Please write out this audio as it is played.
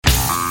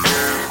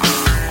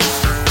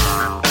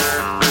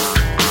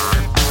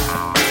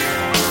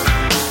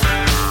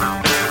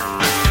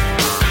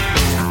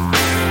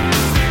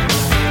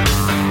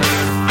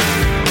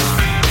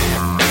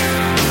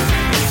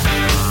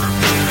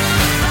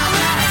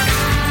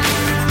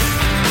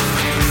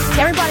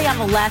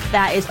on the left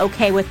that is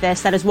okay with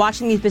this, that is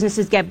watching these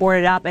businesses get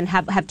boarded up and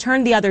have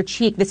turned the other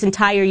cheek this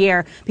entire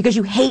year because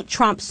you hate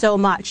Trump so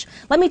much.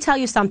 Let me tell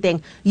you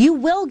something. You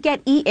will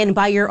get eaten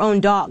by your own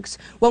dogs.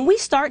 When we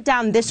start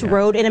down this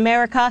road in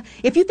America,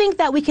 if you think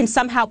that we can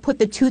somehow put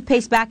the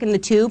toothpaste back in the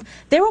tube,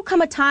 there will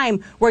come a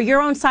time where your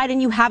own side and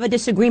you have a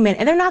disagreement,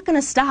 and they're not going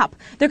to stop.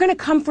 They're going to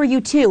come for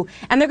you too,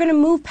 and they're going to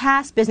move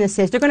past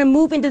businesses. They're going to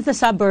move into the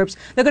suburbs.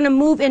 They're going to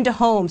move into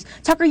homes.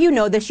 Tucker, you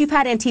know this. You've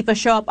had Antifa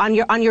show up on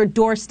your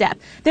doorstep.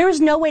 There is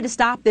no way to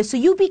stop this, so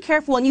you be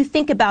careful and you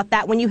think about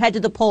that when you head to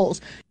the polls.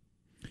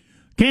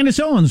 Candace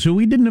Owens, who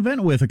we did an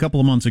event with a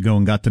couple of months ago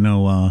and got to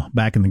know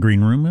back in the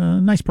green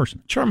room, nice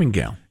person. Charming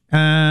gal.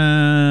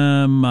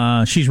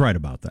 She's right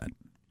about that.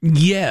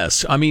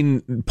 Yes. I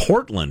mean,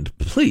 Portland,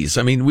 please.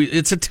 I mean,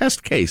 it's a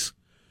test case.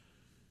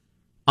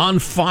 On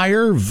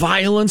fire,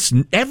 violence,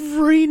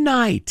 every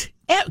night.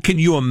 Can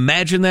you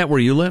imagine that where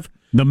you live?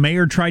 The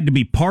mayor tried to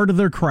be part of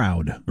their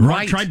crowd.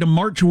 Right. Tried to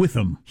march with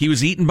them. He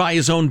was eaten by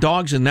his own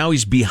dogs, and now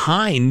he's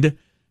behind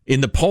in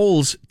the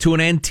polls to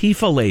an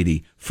Antifa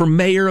lady for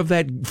mayor of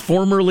that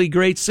formerly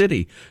great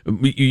city.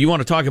 You want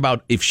to talk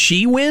about if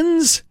she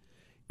wins?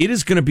 It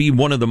is going to be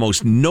one of the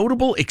most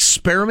notable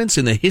experiments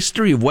in the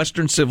history of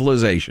Western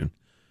civilization.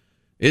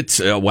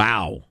 It's,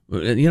 wow.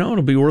 You know,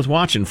 it'll be worth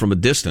watching from a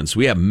distance.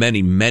 We have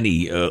many,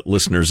 many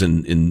listeners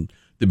in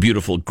the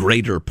beautiful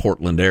greater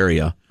Portland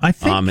area. I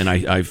think, and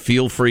I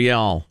feel for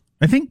y'all.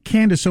 I think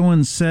Candace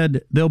Owens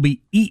said they'll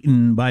be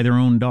eaten by their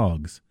own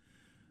dogs.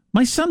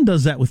 My son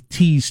does that with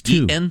teas,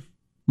 too. Eaten?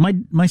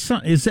 My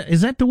son, is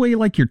that the way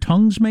like your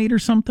tongue's made or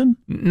something?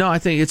 No, I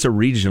think it's a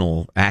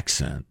regional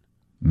accent.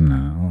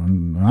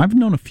 No, I've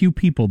known a few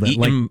people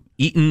that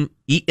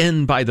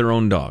eaten by their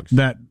own dogs.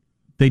 That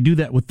they do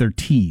that with their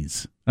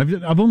teas.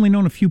 I've only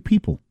known a few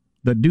people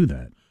that do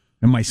that.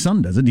 And my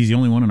son does it. He's the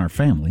only one in our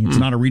family. It's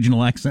not a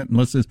regional accent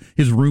unless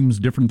his room's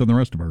different than the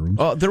rest of our rooms.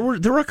 There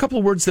were a couple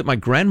of words that my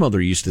grandmother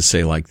used to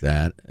say like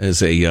that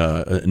as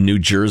a New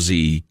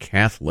Jersey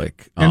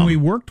Catholic. And we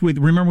worked with,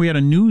 remember we had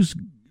a news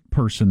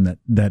person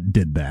that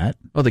did that.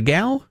 Oh, the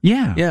gal?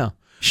 Yeah. Yeah.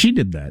 She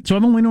did that. So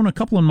I've only known a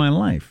couple in my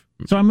life.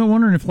 So I'm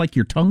wondering if like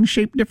your tongue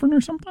shaped different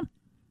or something?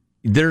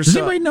 Does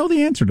anybody know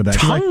the answer to that?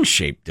 Tongue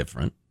shaped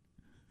different?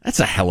 That's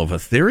a hell of a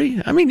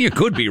theory. I mean, you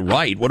could be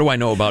right. What do I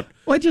know about?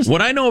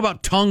 What I know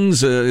about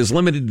tongues is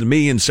limited to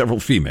me and several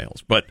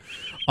females. But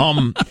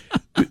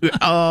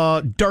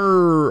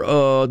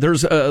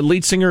there's a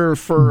lead singer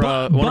for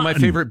one of my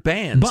favorite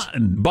bands,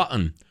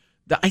 Button.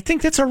 I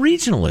think that's a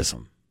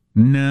regionalism.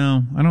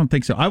 No, I don't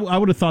think so. I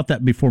would have thought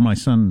that before my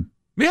son.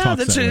 Yeah,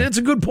 that's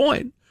a good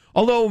point.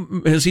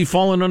 Although, has he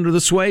fallen under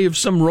the sway of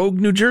some rogue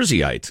New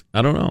Jerseyite?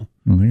 I don't know.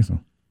 I don't think so.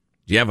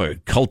 Do you have a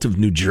cult of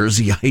New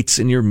Jerseyites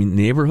in your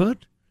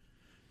neighborhood?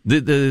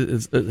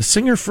 The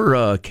singer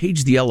for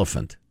Cage the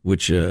Elephant,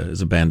 which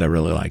is a band I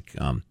really like,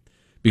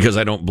 because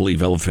I don't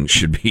believe elephants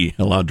should be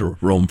allowed to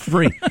roam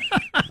free.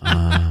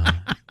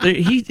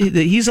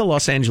 He's a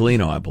Los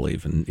Angelino, I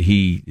believe, and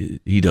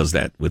he does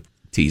that with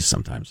teas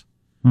sometimes.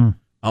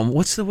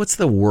 What's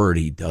the word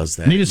he does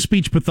that? Need a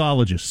speech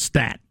pathologist.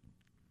 Stat.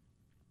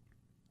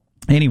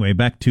 Anyway,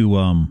 back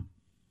to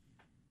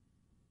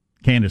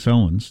Candace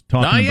Owens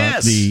talking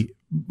about the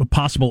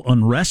possible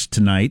unrest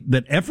tonight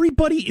that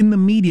everybody in the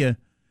media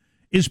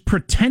is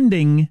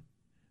pretending.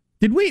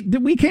 Did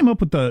we came up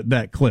with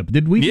that clip?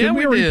 Did we? Yeah, did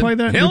we already play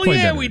that? Hell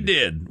yeah, we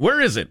did.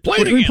 Where is it? Play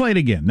it again. We play it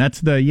again.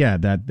 That's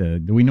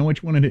do we know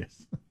which one it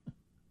is?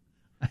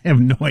 I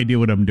have no idea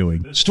what I'm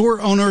doing. Store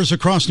owners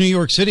across New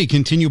York City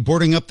continue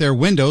boarding up their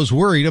windows,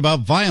 worried about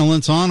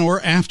violence on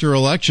or after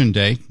Election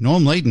Day.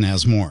 Noam Layton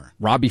has more.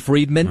 Robbie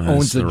Friedman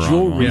owns a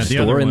jewelry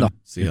store in the...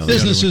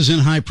 Businesses in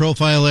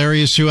high-profile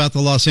areas throughout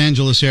the Los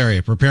Angeles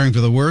area preparing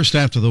for the worst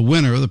after the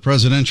winner of the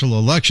presidential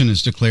election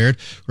is declared.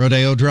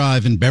 Rodeo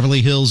Drive in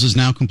Beverly Hills is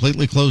now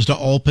completely closed to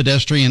all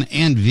pedestrian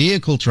and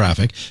vehicle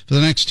traffic for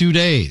the next 2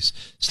 days.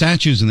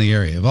 Statues in the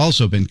area have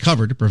also been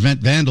covered to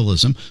prevent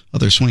vandalism.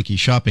 Other swanky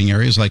shopping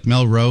areas like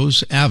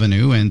Melrose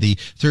Avenue and the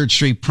 3rd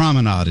Street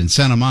Promenade in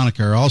Santa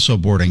Monica are also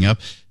boarding up.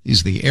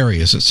 These are the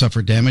areas that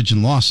suffered damage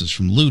and losses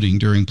from looting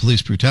during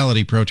police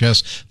brutality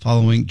protests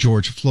following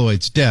George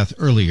Floyd's death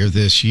earlier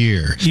this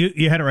year.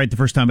 You had it right the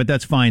first time, but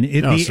that's fine. At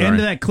the end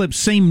of that clip,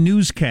 same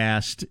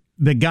newscast,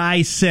 the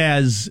guy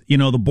says,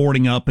 the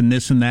boarding up and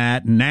this and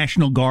that, and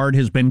National Guard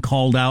has been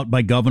called out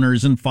by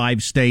governors in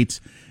 5 states.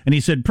 And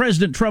he said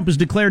President Trump has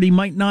declared he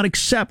might not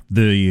accept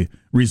the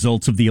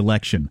results of the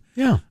election.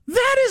 Yeah.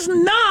 That is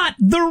not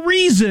the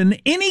reason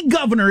any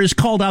governor has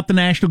called out the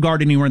National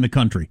Guard anywhere in the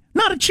country.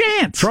 Not a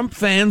chance. Trump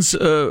fans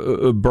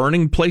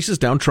burning places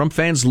down. Trump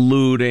fans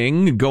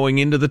looting, going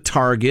into the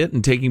Target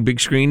and taking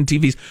big screen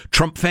TVs.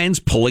 Trump fans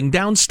pulling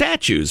down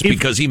statues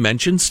because he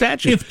mentioned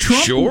statues.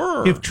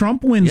 If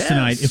Trump wins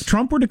tonight, if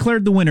Trump were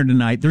declared the winner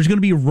tonight, there's going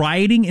to be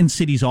rioting in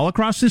cities all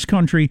across this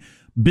country.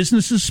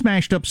 Businesses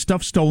smashed up,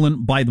 stuff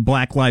stolen by the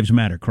Black Lives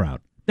Matter crowd.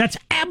 That's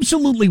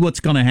absolutely what's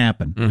going to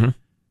happen. Mm-hmm.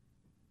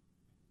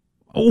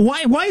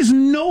 Why is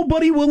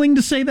nobody willing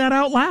to say that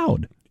out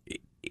loud?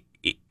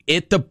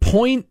 At the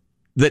point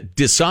that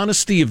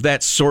dishonesty of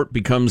that sort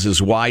becomes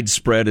as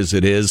widespread as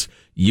it is,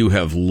 you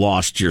have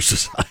lost your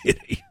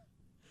society.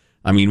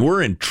 I mean,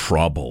 we're in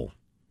trouble.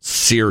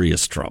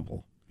 Serious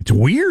trouble. It's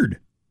weird.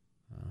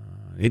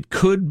 It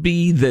could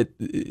be that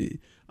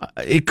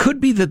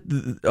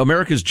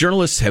America's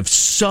journalists have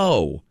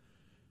so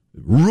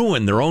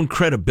ruined their own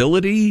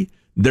credibility,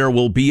 there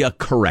will be a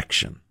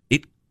correction.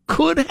 It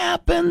could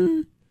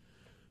happen,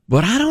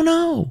 but I don't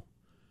know.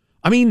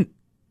 I mean,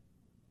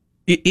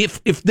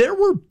 if there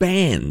were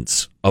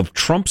bands of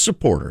Trump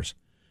supporters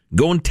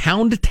going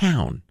town to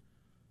town,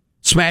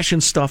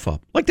 smashing stuff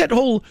up, like that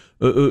whole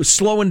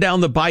slowing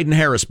down the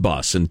Biden-Harris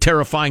bus and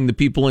terrifying the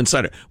people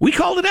inside it, we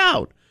called it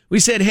out. We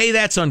said, hey,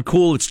 that's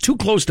uncool. It's too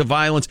close to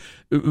violence.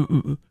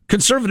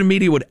 Conservative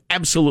media would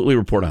absolutely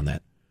report on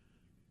that.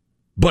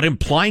 But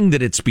implying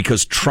that it's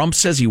because Trump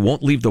says he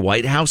won't leave the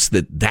White House,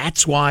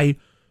 that's why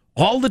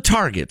all the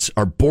targets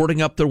are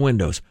boarding up their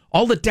windows.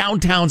 All the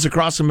downtowns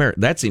across America.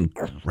 That's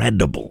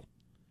incredible.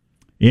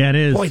 Yeah, it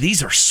is. Boy,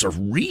 these are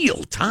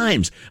surreal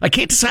times. I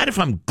can't decide if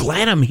I'm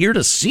glad I'm here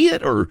to see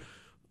it or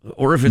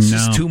if it's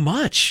just too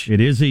much.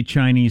 It is a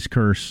Chinese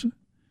curse.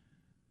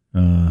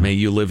 May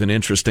you live in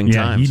interesting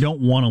times. You don't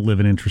want to live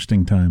in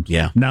interesting times.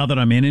 Yeah. Now that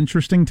I'm in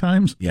interesting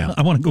times,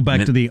 I want to go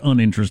back to the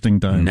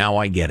uninteresting times. Now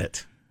I get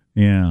it.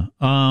 Yeah.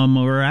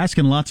 We're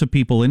asking lots of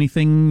people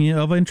anything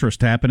of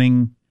interest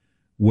happening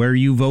where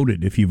you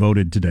voted, if you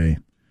voted today.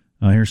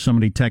 Here's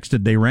somebody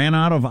texted, they ran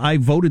out of I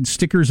voted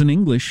stickers in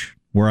English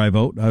where I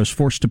vote. I was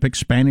forced to pick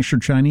Spanish or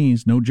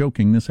Chinese. No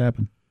joking, this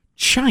happened.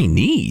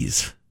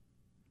 Chinese?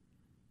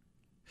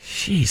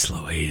 Jeez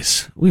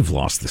Louise, we've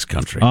lost this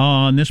country.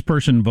 And this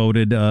person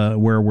voted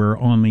where we're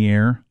on the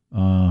air.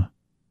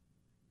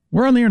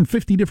 We're on the air in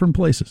 50 different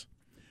places.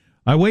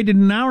 I waited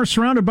an hour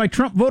surrounded by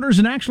Trump voters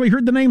and actually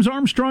heard the names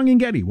Armstrong and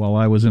Getty while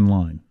I was in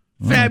line.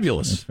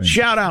 Fabulous.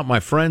 Shout out, my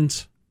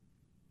friends.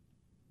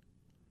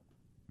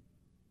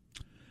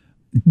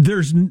 There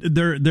is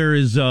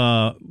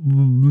a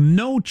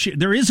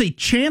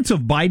chance of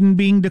Biden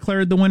being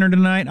declared the winner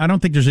tonight. I don't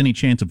think there's any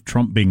chance of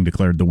Trump being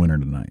declared the winner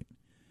tonight.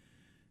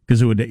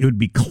 Because it would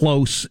be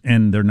close,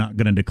 and they're not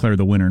going to declare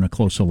the winner in a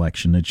close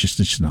election. It's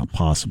just not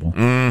possible.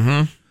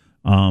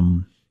 Mm-hmm.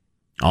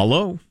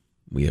 Although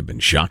we have been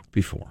shocked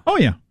before. Oh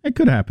yeah, it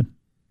could happen.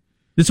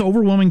 This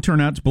overwhelming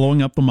turnout's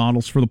blowing up the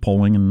models for the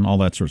polling and all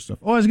that sort of stuff.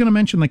 Oh, I was going to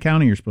mention the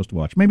county you're supposed to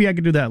watch. Maybe I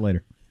could do that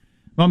later.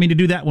 Want me to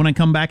do that when I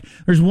come back?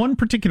 There's one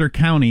particular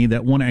county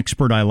that one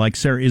expert I like,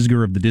 Sarah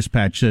Isger of the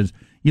Dispatch, says,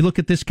 you look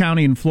at this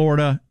county in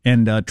Florida,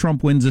 and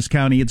Trump wins this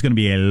county, it's going to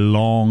be a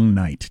long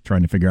night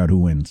trying to figure out who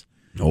wins.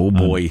 Oh,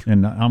 boy.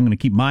 And I'm going to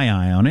keep my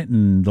eye on it,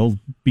 and they'll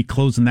be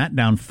closing that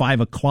down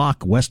 5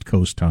 o'clock West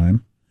Coast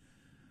time,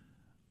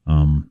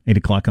 8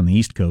 o'clock on the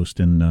East Coast,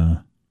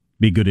 and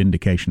be a good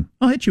indication.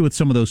 I'll hit you with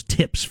some of those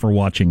tips for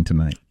watching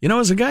tonight. You know,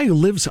 as a guy who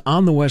lives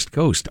on the West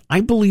Coast, I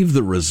believe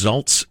the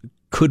results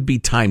could be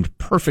timed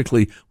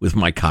perfectly with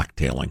my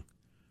cocktailing.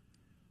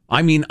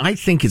 I mean, I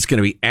think it's going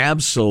to be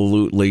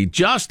absolutely,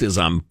 just as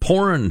I'm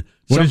pouring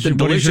something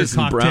delicious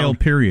and brown. What is your cocktail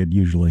period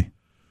usually?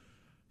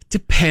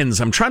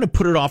 Depends. I'm trying to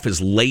put it off as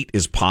late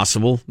as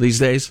possible these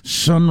days.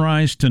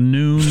 Sunrise to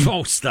noon.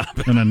 Oh, stop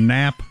it. And a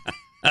nap.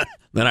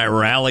 Then I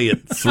rally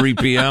at 3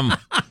 p.m.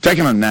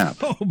 Taking a nap.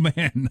 Oh,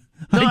 man.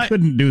 I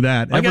couldn't do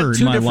that ever in my life. I got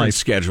two different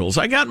schedules.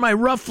 I got my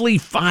roughly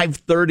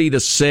 5:30 to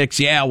 6.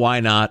 Yeah,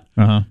 why not?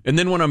 Uh-huh. And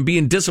then when I'm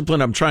being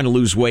disciplined, I'm trying to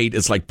lose weight.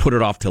 It's like put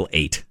it off till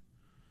 8.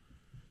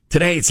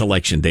 Today, it's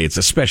election day. It's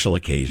a special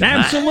occasion.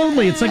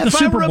 Absolutely. It's like the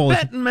Super Bowl. If I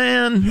were a betting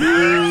man.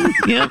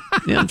 Yeah.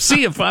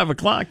 See you at 5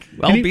 o'clock.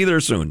 I'll be there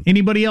soon.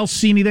 Anybody else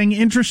see anything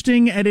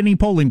interesting at any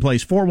polling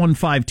place?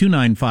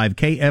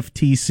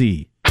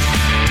 415-295-KFTC.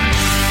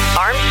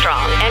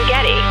 Armstrong and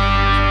Getty.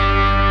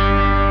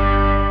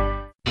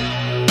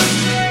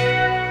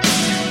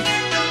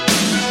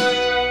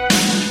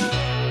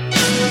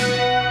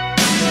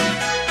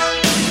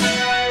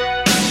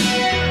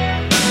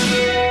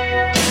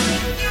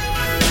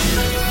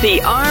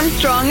 The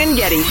Armstrong and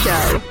Getty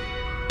Show.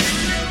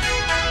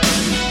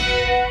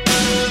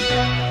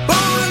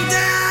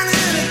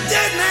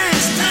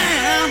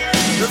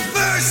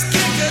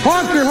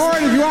 Honk your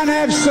horn if you want to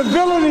have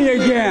civility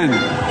again.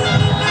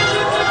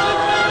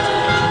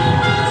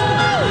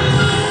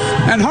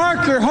 And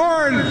honk your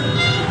horn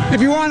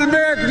if you want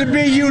America to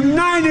be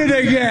united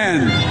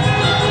again.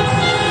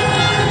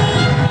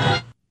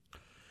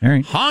 All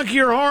right. Honk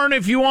your horn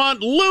if you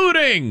want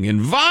looting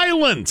and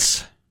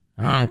violence.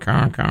 Honk,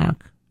 honk,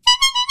 honk.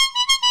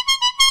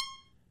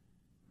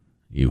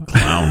 You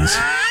clowns.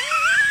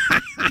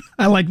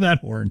 I like that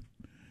horn.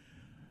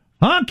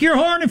 Honk your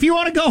horn if you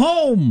want to go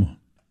home.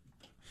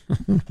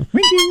 Thank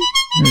you.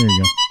 There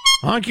you go.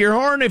 Honk your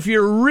horn if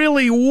you're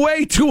really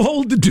way too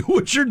old to do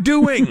what you're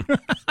doing.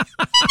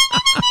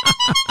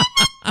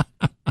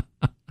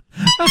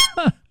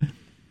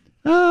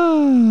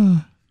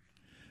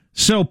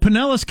 So,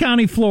 Pinellas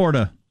County,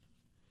 Florida.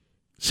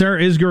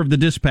 Sarah Isger of the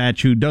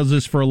Dispatch, who does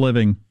this for a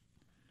living,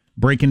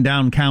 breaking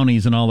down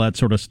counties and all that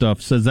sort of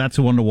stuff, says that's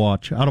the one to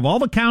watch. Out of all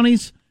the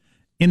counties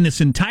in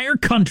this entire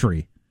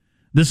country,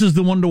 This is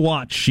the one to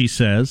watch, she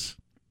says.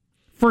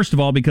 First of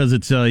all, because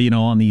it's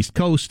on the East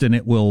Coast, and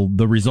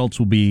the results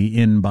will be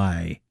in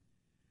by.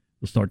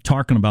 We'll start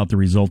talking about the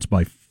results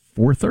by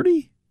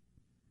 4:30,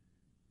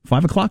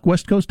 5 o'clock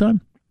West Coast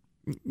time.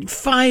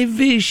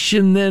 5-ish,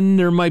 and then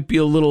there might be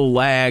a little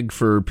lag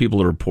for people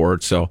to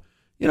report. So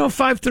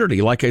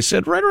 5:30, like I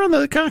said, right around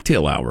the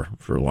cocktail hour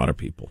for a lot of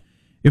people.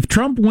 If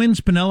Trump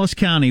wins Pinellas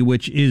County,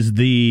 which is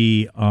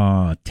the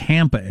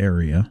Tampa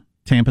area,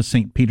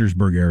 Tampa-St.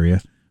 Petersburg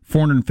area,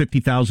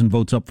 450,000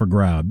 votes up for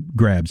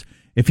grabs.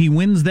 If he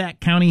wins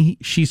that county,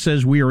 she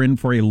says we are in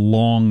for a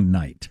long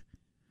night.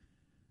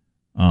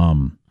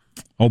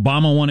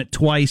 Obama won it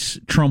twice.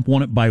 Trump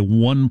won it by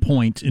 1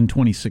 point in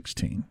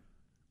 2016.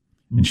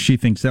 And she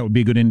thinks that would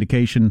be a good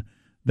indication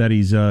that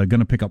he's going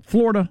to pick up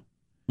Florida.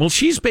 Well,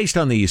 she's based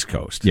on the East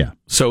Coast. Yeah.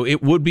 So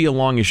it would be a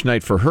longish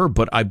night for her,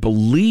 but I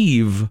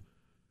believe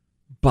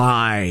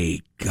by,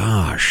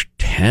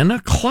 10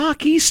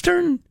 o'clock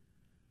Eastern,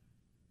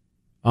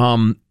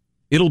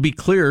 it'll be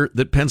clear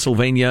that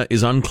Pennsylvania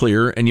is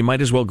unclear, and you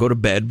might as well go to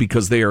bed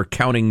because they are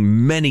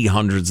counting many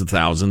hundreds of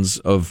thousands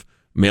of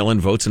mail-in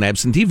votes and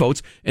absentee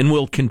votes, and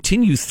will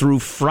continue through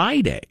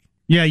Friday.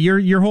 Yeah,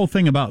 your whole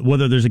thing about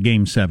whether there's a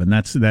Game 7,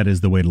 that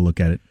is the way to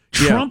look at it.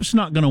 Trump's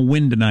not going to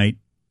win tonight.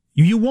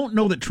 You won't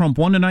know that Trump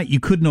won tonight. You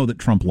could know that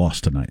Trump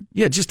lost tonight.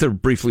 Yeah, just to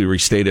briefly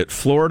restate it,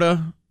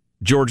 Florida,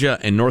 Georgia,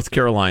 and North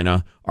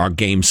Carolina are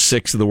Game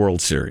 6 of the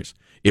World Series.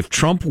 If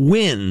Trump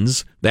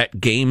wins that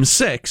Game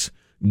 6,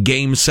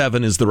 Game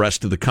 7 is the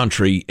rest of the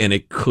country, and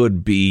it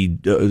could be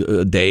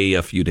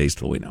a few days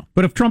till we know.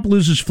 But if Trump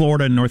loses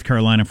Florida and North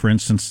Carolina, for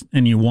instance,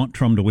 and you want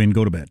Trump to win,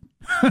 go to bed.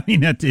 I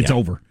mean, it's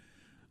over.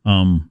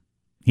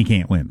 He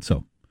can't win,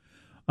 so.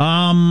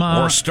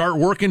 Or start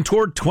working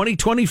toward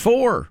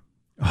 2024.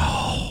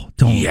 Oh,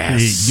 don't.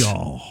 Yes.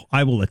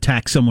 I will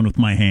attack someone with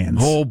my hands.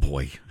 Oh,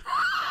 boy.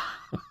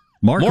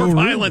 More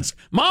violence.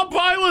 Mob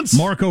violence.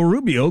 Marco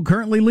Rubio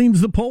currently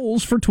leads the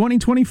polls for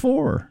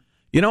 2024.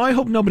 I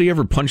hope nobody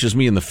ever punches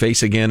me in the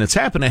face again. It's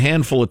happened a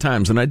handful of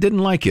times, and I didn't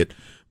like it.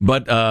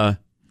 But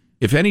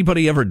if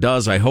anybody ever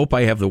does, I hope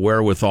I have the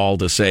wherewithal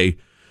to say,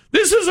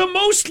 this is a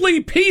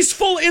mostly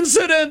peaceful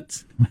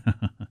incident.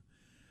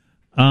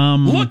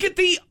 Look at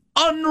the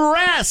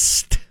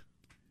unrest.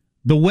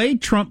 The way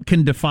Trump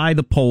can defy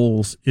the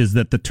polls is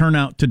that the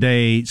turnout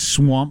today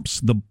swamps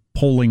the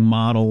polling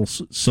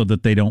models so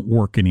that they don't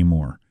work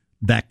anymore.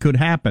 That could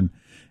happen.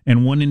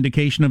 And one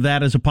indication of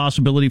that is a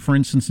possibility, for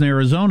instance, in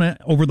Arizona.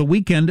 Over the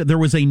weekend, there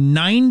was a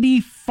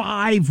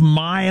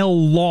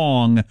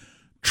 95-mile-long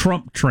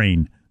Trump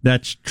train.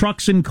 That's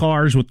trucks and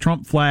cars with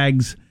Trump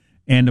flags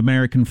and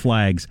American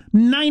flags.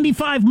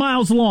 95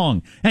 miles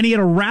long. And he had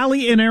a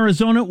rally in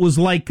Arizona. It was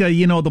like,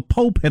 the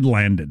Pope had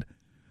landed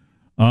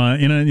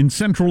in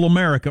Central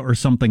America or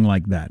something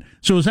like that.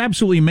 So it was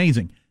absolutely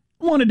amazing.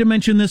 I wanted to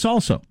mention this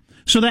also.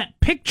 So that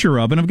picture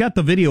of, and I've got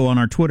the video on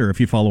our Twitter, if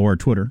you follow our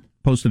Twitter,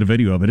 posted a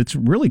video of it. It's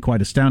really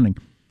quite astounding.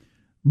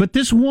 But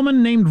this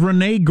woman named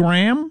Renee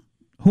Graham,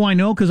 who I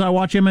know because I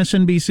watch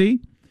MSNBC,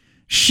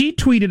 she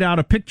tweeted out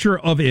a picture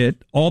of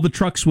it, all the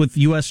trucks with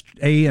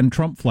USA and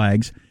Trump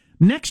flags,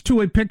 next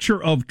to a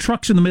picture of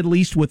trucks in the Middle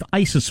East with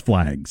ISIS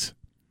flags.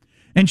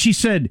 And she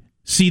said,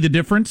 see the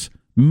difference?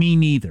 Me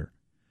neither.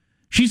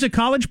 She's a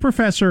college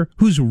professor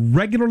who's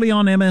regularly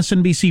on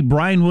MSNBC.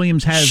 Brian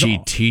Williams has... She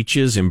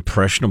teaches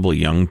impressionable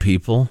young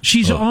people?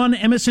 She's on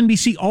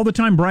MSNBC all the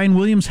time. Brian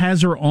Williams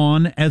has her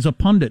on as a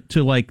pundit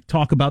to,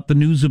 talk about the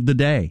news of the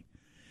day.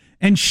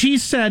 And she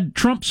said,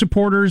 Trump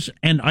supporters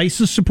and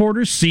ISIS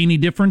supporters, see any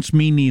difference?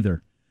 Me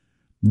neither.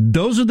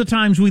 Those are the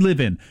times we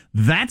live in.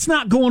 That's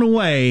not going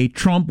away,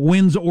 Trump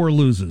wins or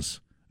loses.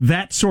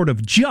 That sort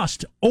of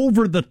just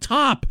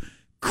over-the-top,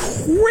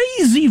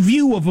 crazy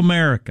view of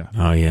America.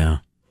 Oh,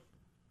 yeah.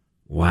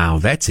 Wow,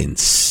 that's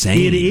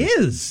insane. It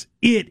is.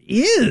 It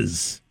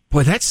is.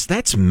 Boy,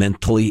 that's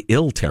mentally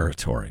ill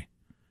territory.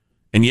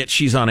 And yet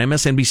she's on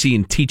MSNBC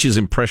and teaches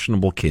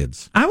impressionable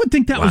kids. I would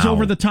think that was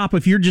over the top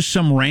if you're just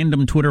some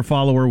random Twitter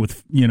follower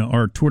with,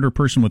 or Twitter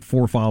person with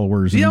 4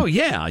 followers. Oh,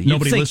 yeah.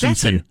 Nobody listens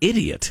that's to you. An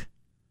idiot.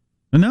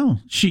 No,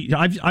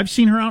 I've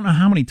seen her I don't know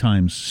how many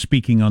times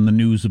speaking on the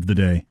news of the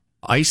day.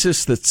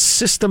 ISIS that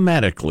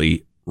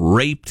systematically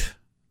raped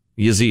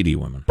Yazidi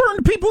women.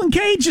 Burned people in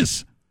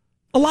cages.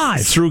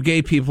 Alive. Threw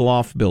gay people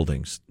off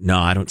buildings. No,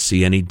 I don't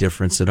see any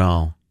difference at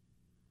all.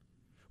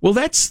 Well,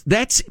 that's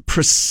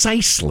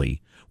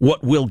precisely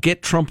what will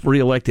get Trump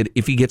reelected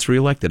if he gets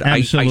reelected.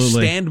 Absolutely. I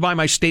stand by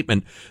my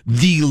statement.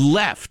 The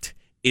left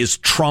is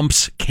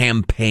Trump's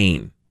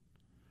campaign.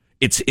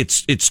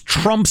 It's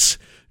Trump's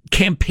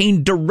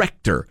campaign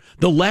director.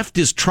 The left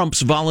is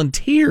Trump's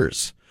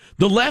volunteers.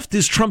 The left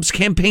is Trump's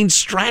campaign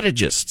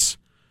strategists.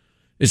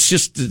 It's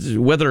just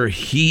whether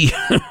he...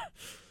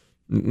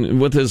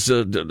 with his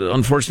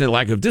unfortunate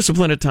lack of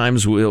discipline at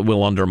times,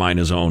 will undermine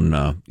his own,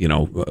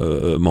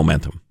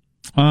 momentum.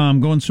 I'm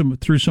going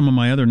through some of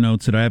my other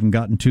notes that I haven't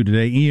gotten to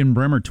today. Ian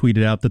Bremmer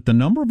tweeted out that the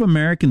number of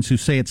Americans who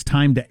say it's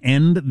time to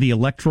end the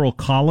Electoral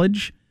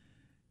College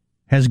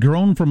has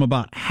grown from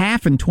about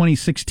half in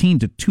 2016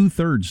 to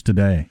 2/3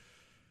 today.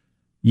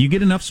 you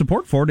get enough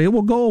support for it, it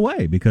will go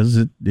away because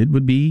it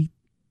would be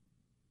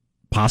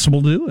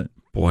possible to do it.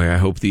 Boy, I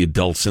hope the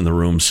adults in the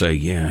room say,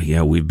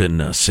 yeah, we've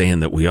been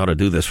saying that we ought to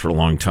do this for a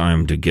long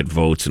time to get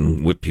votes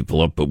and whip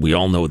people up, but we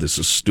all know this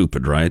is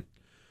stupid, right?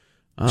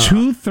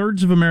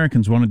 2/3 of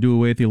Americans want to do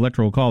away with the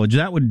Electoral College.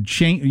 That would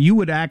change. You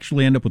would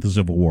actually end up with a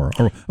civil war,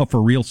 or a for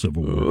real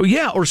civil war.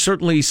 Or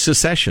certainly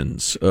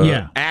secessions.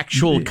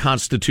 Actual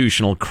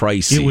constitutional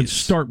crises. It would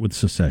start with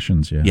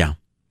secessions, yeah. Yeah.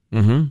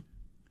 Mm-hmm.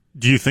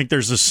 Do you think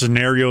there's a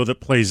scenario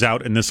that plays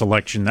out in this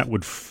election that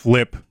would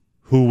flip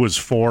who was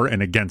for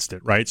and against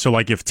it, right? So,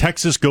 like, if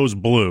Texas goes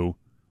blue,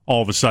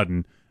 all of a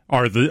sudden,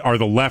 are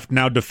the left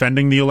now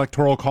defending the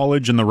Electoral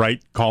College and the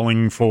right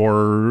calling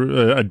for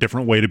a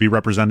different way to be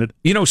represented?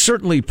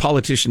 Certainly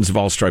politicians of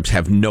all stripes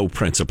have no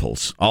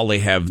principles. All they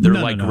have, they're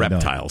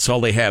reptiles.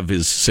 All they have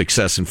is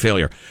success and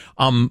failure.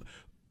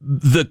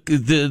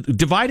 The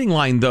dividing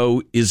line,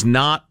 though, is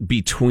not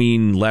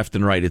between left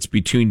and right. It's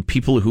between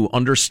people who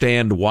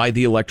understand why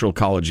the Electoral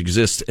College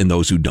exists and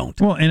those who don't.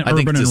 Well, and I urban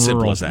think it's and as simple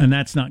rural, as that. and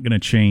that's not going to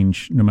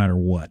change no matter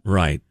what.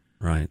 Right.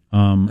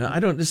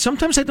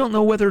 Sometimes I don't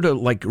know whether to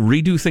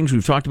redo things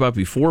we've talked about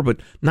before, but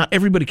not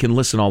everybody can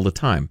listen all the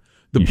time.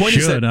 The point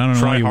is that I don't know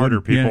try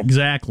harder, people. Yeah,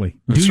 exactly.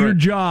 Do your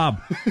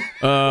job.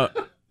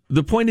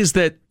 The point is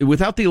that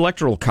without the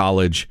Electoral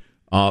College,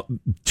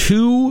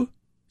 2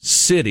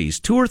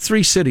 or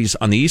 3 cities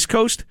on the East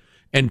Coast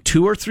and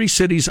 2 or 3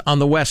 cities on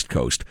the West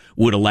Coast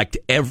would elect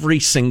every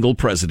single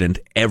president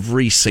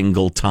every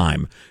single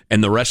time,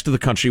 and the rest of the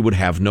country would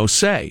have no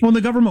say. Well,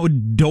 the government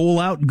would dole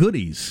out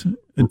goodies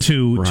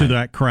to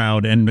that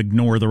crowd and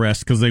ignore the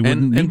rest because they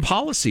wouldn't. And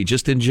policy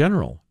just in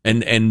general,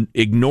 and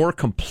ignore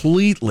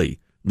completely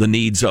the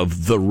needs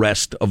of the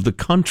rest of the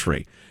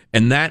country,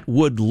 and that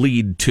would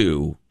lead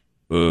to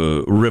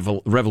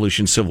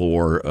revolution, civil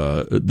war,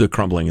 the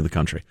crumbling of the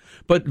country.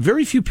 But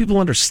very few people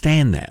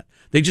understand that.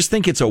 They just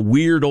think it's a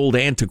weird, old,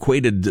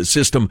 antiquated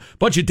system.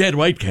 Bunch of dead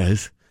white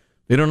guys.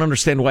 They don't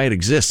understand why it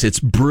exists.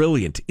 It's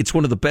brilliant. It's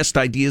one of the best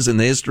ideas in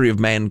the history of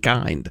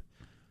mankind.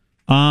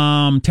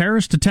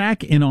 Terrorist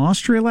attack in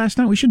Austria last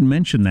night. We should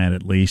mention that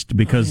at least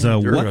because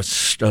there are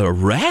a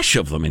rash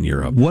of them in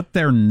Europe. What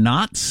they're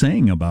not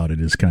saying about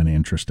it is kind of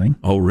interesting.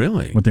 Oh,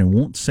 really? What they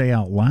won't say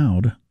out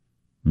loud.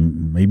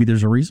 Maybe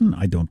there's a reason.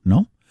 I don't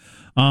know.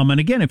 And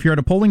again, if you're at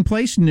a polling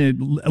place,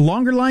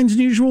 longer lines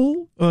than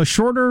usual,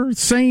 shorter,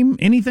 same,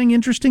 anything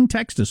interesting,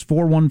 text us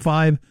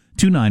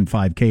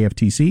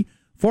 415-295-KFTC,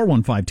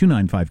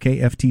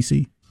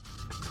 415-295-KFTC.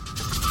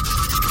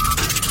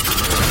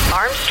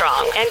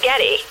 Armstrong and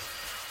Getty.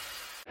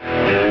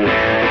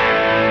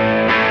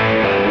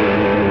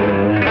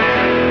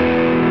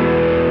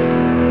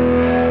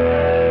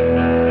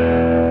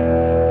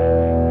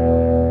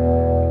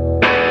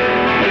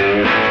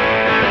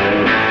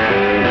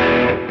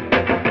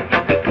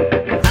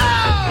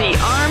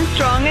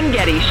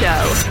 Getty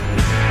Show.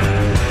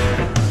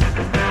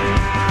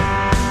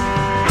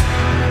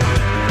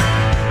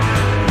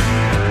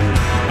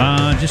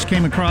 Just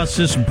came across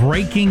this: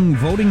 breaking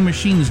voting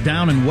machines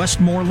down in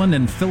Westmoreland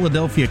and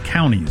Philadelphia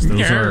counties.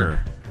 Those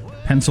are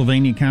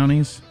Pennsylvania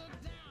counties.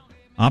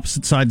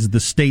 Opposite sides of the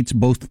states,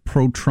 both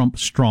pro-Trump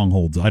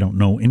strongholds. I don't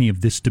know any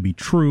of this to be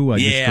true. I'm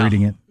just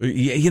reading it.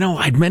 Yeah,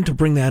 I'd meant to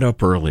bring that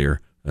up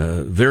earlier.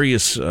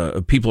 Various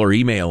people are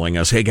emailing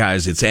us, hey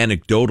guys, it's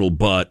anecdotal,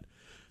 but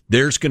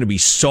there's going to be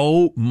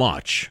so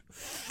much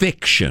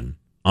fiction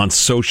on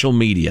social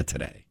media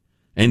today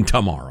and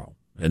tomorrow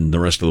and the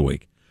rest of the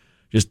week.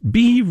 Just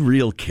be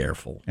real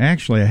careful.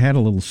 Actually, I had a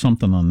little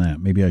something on that.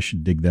 Maybe I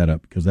should dig that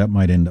up because that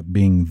might end up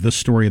being the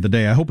story of the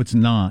day. I hope it's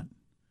not.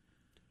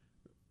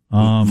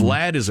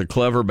 Vlad is a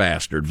clever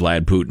bastard,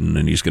 Vlad Putin,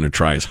 and he's going to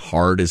try as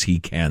hard as he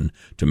can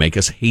to make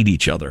us hate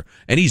each other.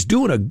 And he's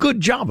doing a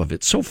good job of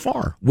it so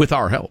far with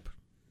our help.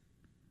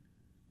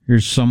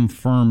 Here's some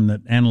firm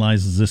that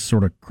analyzes this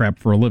sort of crap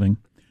for a living,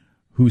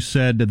 who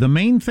said the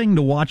main thing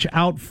to watch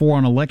out for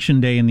on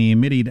Election Day in the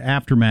immediate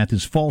aftermath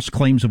is false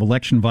claims of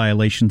election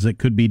violations that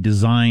could be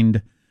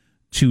designed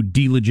to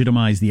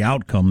delegitimize the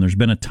outcome. There's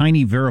been a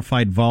tiny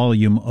verified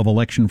volume of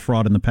election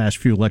fraud in the past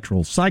few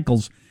electoral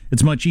cycles.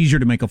 It's much easier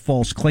to make a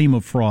false claim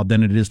of fraud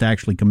than it is to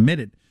actually commit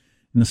it.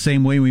 In the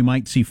same way we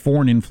might see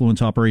foreign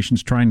influence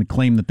operations trying to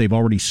claim that they've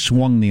already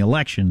swung the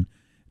election,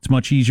 it's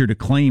much easier to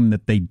claim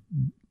that they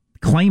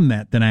claim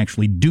that than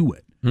actually do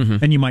it.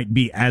 Mm-hmm. And you might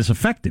be as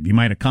effective. You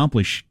might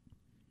accomplish.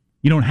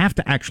 You don't have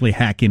to actually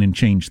hack in and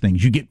change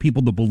things. You get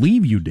people to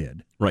believe you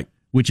did. Right.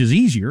 Which is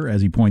easier,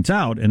 as he points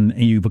out, and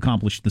you've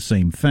accomplished the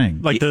same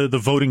thing. Like the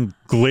voting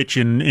glitch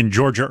in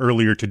Georgia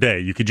earlier today.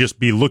 You could just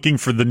be looking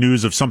for the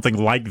news of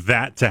something like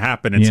that to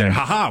happen and say,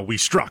 ha-ha, we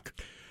struck.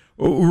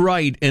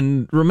 Right.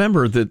 And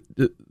remember that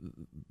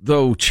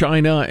though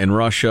China and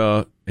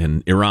Russia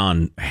and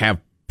Iran have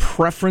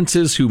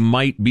preferences who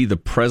might be the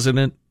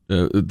president,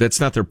 that's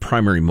not their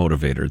primary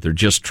motivator. They're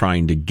just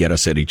trying to get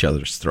us at each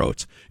other's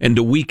throats and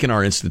to weaken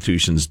our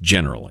institutions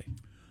generally.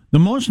 The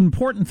most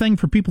important thing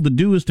for people to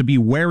do is to be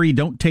wary.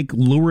 Don't take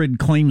lurid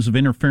claims of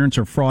interference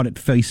or fraud at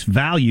face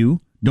value.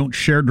 Don't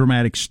share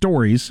dramatic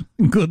stories.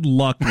 Good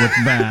luck with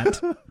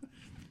that.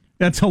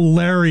 That's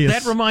hilarious.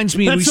 That reminds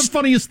me. That's the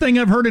funniest thing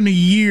I've heard in a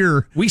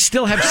year. We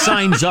still have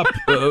signs up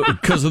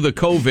because of the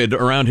COVID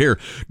around here.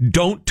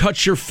 Don't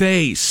touch your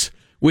face,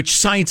 which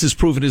science has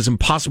proven is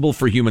impossible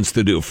for humans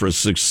to do for a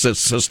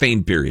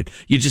sustained period.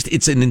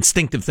 It's an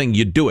instinctive thing.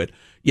 You do it.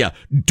 Yeah.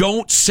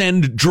 Don't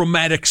send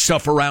dramatic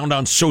stuff around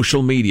on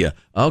social media.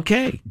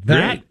 Okay.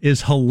 That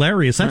is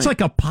hilarious. That's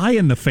like a pie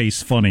in the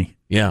face funny.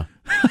 Yeah.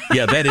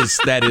 Yeah, that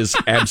is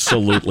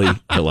absolutely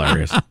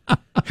hilarious.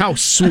 How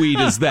sweet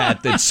is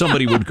that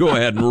somebody would go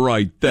ahead and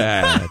write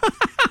that?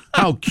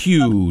 How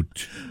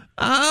cute.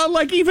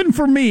 Like even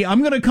for me, I'm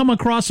going to come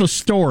across a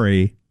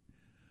story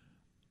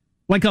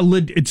like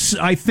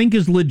I think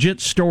is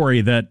legit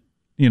story that,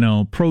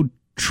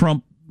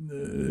 pro-Trump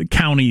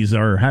counties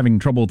are having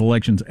trouble with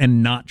elections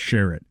and not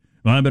share it.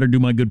 Well, I better do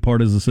my good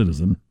part as a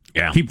citizen.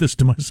 Yeah. Keep this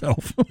to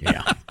myself.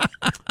 Yeah.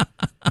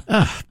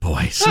 Oh,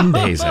 boy, some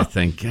days I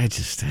think I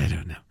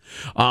don't know.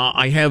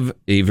 I have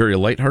a very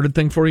lighthearted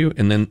thing for you,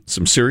 and then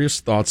some serious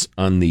thoughts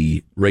on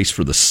the race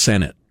for the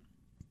Senate,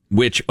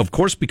 which, of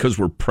course, because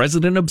we're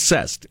president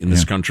obsessed in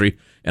this country,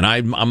 and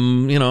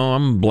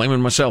I'm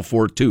blaming myself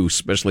for it too,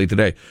 especially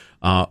today.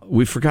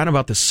 We forgot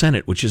about the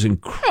Senate, which is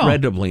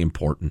incredibly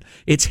important.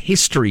 It's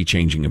history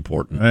changing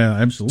important.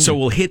 Absolutely. So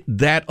we'll hit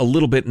that a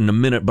little bit in a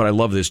minute, but I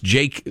love this.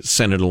 Jake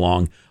sent it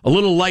along. A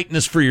little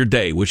lightness for your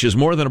day, which is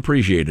more than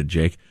appreciated,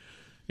 Jake.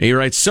 And he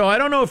writes, so I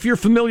don't know if you're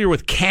familiar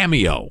with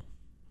Cameo.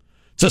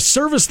 It's a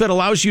service that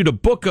allows you to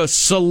book a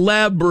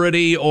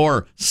celebrity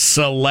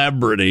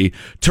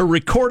to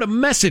record a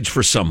message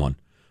for someone.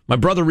 My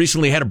brother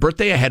recently had a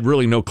birthday. I had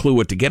really no clue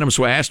what to get him,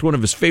 so I asked one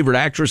of his favorite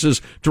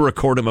actresses to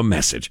record him a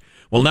message.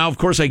 Well, now, of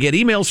course, I get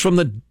emails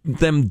from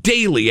them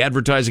daily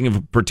advertising if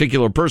a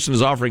particular person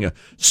is offering a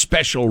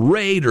special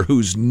rate or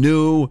who's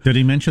new. Did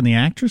he mention the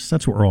actress?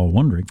 That's what we're all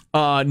wondering.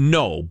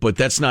 No, but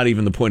that's not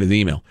even the point of the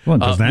email. Well, it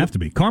doesn't have to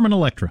be. Carmen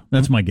Electra.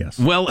 That's my guess.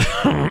 Well,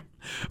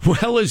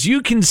 as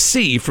you can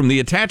see from the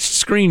attached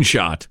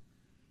screenshot,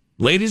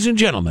 ladies and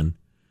gentlemen,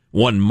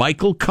 one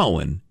Michael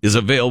Cohen is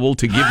available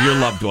to give your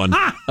loved one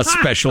a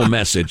special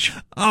message.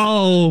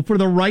 Oh, for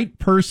the right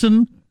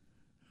person?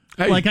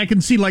 Like I can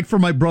see, like for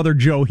my brother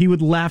Joe, he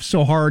would laugh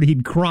so hard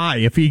he'd cry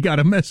if he got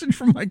a message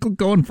from Michael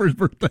Cohen for his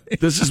birthday.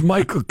 This is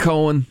Michael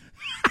Cohen.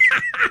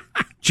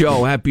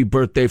 Joe, happy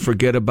birthday.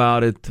 Forget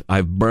about it.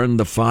 I've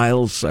burned the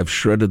files. I've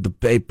shredded the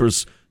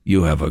papers.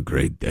 You have a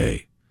great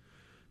day.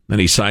 Then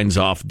he signs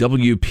off,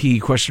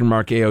 WP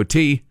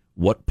AOT.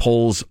 What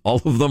polls?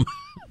 All of them?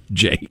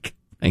 Jake.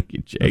 Thank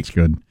you, Jake. That's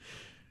good.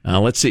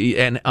 Let's see.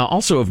 And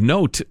also of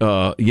note,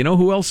 you know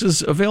who else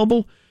is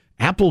available?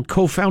 Apple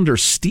co-founder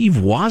Steve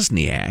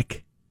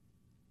Wozniak.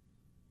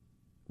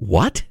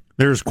 What?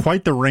 There's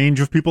quite the range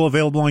of people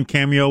available on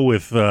Cameo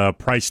with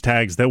price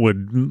tags that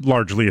would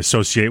largely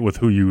associate with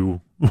the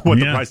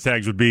price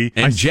tags would be.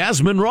 And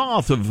Jasmine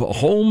Roth of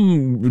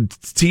Home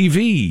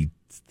TV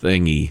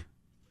thingy.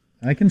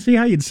 I can see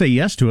how you'd say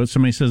yes to it.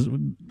 Somebody says,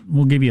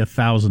 we'll give you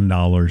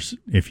 $1,000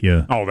 if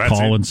you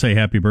call and say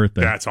happy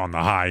birthday. That's on the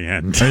high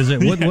end. Is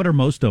it? What are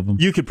most of them?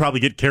 You could probably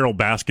get Carol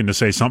Baskin to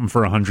say something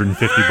for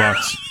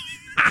 $150.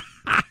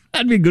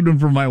 That'd be a good one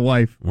for my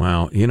wife.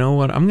 Wow. You know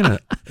what? I'm going to...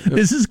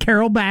 This is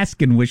Carol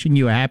Baskin wishing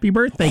you a happy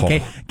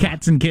birthday,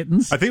 cats and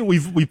kittens. I think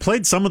we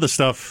played some of the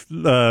stuff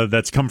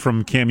that's come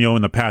from Cameo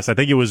in the past. I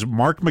think it was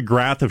Mark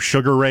McGrath of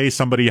Sugar Ray.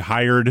 Somebody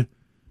hired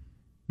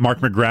Mark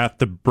McGrath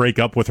to break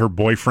up with her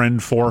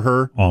boyfriend for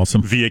her.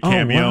 Awesome. Via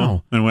Cameo. Oh,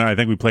 wow. And when I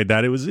think we played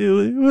that, it was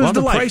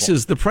delightful.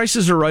 The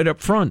prices are right up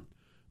front.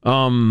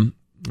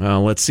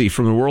 Let's see.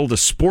 From the world of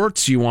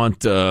sports, you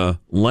want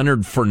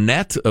Leonard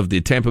Fournette of the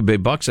Tampa Bay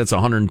Bucks. That's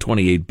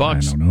 $128. I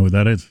don't know who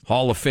that is.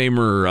 Hall of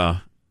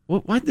Famer.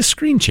 Why'd the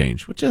screen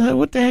change? What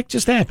the heck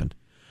just happened?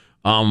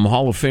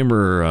 Hall of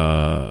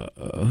Famer.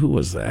 Who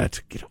was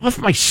that? Get off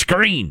my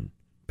screen,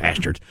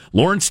 bastard.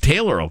 Lawrence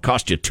Taylor will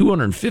cost you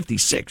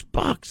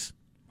 $256.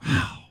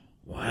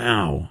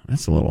 Wow.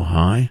 That's a little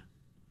high.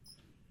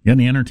 You got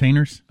any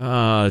entertainers?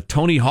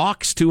 Tony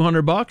Hawk's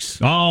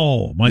 $200.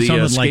 Oh, my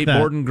son would like that. The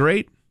skateboarding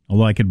great.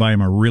 Although I could buy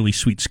him a really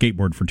sweet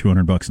skateboard for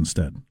 $200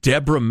 instead.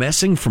 Deborah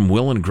Messing from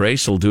Will and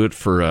Grace will do it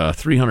for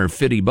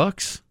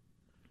 $350.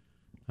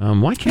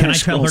 Why can't I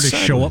tell her to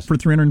show up for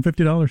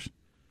 $350?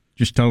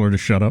 Just tell her to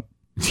shut up.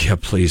 Yeah,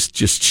 please,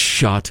 just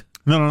shut.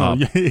 No.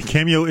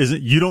 Cameo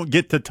isn't. You don't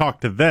get to talk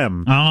to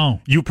them.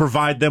 Oh, you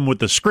provide them with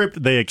the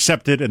script. They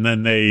accept it, and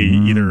then they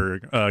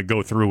either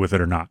go through with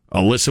it or not.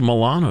 Alyssa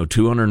Milano,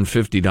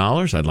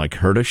 $250. I'd like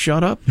her to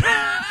shut up.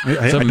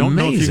 I don't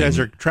know if you guys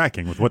are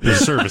tracking with what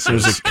this service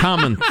is. There's a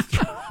common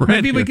thread.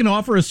 Maybe we can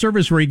offer a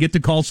service where you get to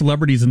call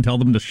celebrities and tell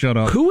them to shut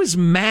up. Who is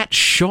Matt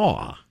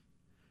Shaw?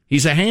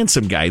 He's a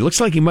handsome guy. He looks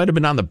like he might have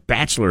been on The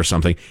Bachelor or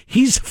something.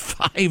 He's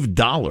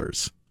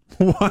 $5.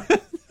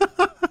 What?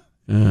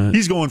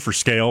 He's going for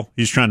scale.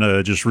 He's trying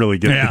to just really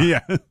get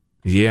it.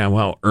 Yeah,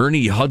 wow.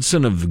 Ernie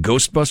Hudson of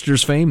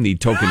Ghostbusters fame, the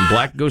token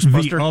black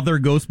Ghostbuster. The other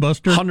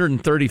Ghostbuster.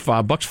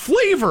 $135.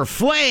 Flavor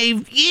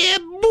Flav. Yeah,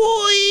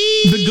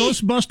 boy. The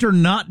Ghostbuster,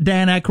 not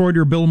Dan Aykroyd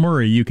or Bill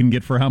Murray, you can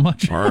get for how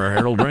much? Or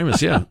Harold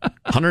Ramis, yeah.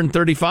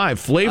 $135.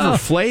 Flavor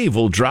Flav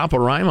will drop a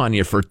rhyme on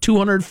you for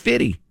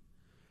 $250.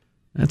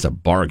 That's a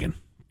bargain.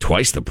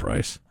 Twice the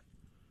price.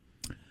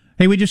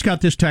 Hey, we just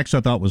got this text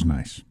I thought was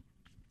nice.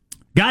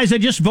 Guys, I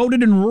just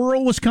voted in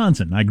rural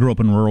Wisconsin. I grew up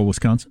in rural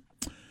Wisconsin.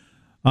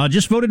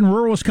 Just voted in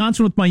rural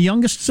Wisconsin with my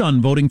youngest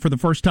son voting for the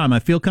first time. I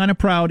feel kind of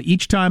proud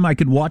each time I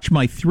could watch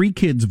my 3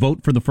 kids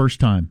vote for the first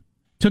time.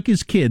 Took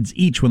his kids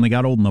each when they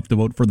got old enough to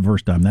vote for the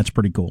first time. That's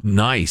pretty cool.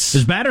 Nice.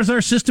 As bad as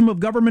our system of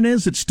government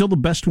is, it's still the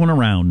best one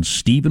around.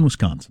 Steve in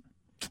Wisconsin.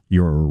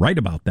 You're right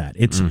about that.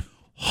 It's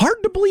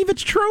hard to believe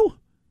it's true,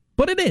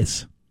 but it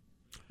is.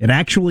 It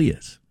actually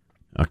is.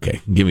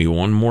 Okay, give me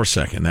one more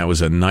second. That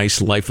was a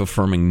nice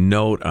life-affirming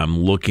note. I'm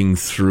looking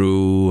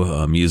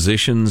through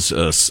musicians.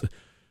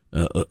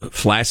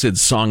 Flaccid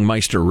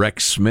songmeister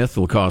Rex Smith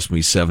will cost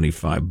me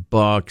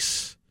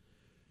 $75.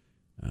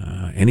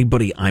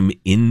 Anybody I'm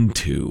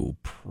into?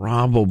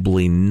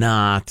 Probably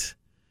not.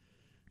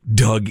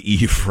 Doug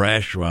E.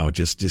 Fresh. Wow, it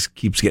just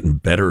keeps getting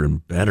better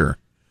and better.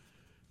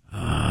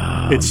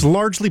 It's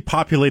largely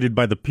populated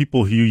by the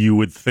people who you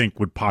would think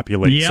would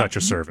populate such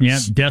a service. Yeah,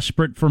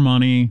 desperate for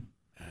money.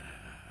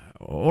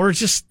 Or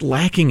just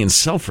lacking in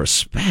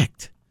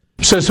self-respect.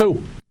 Says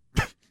who?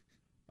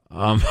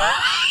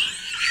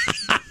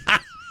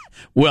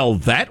 Well,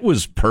 that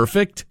was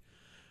perfect.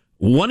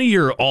 One of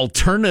your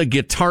alternate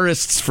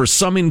guitarists for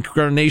some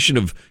incarnation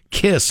of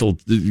Kiss will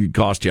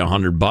cost you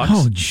 $100.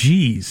 Oh,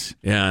 jeez.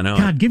 Yeah, I know.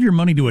 God, give your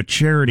money to a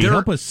charity.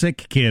 Help a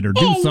sick kid or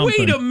do something.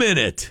 Wait a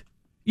minute.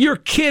 You're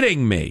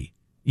kidding me.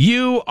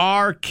 You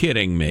are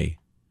kidding me.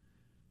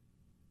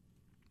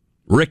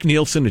 Rick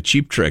Nielsen, A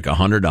Cheap Trick,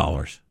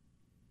 $100.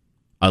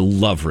 I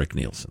love Rick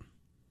Nielsen.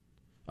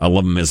 I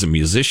love him as a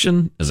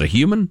musician, as a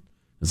human,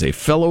 as a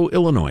fellow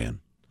Illinoisan.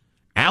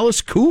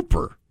 Alice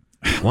Cooper.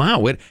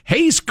 Wow.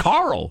 Hayes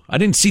Carl. I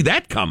didn't see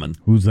that coming.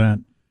 Who's that?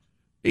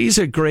 He's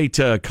a great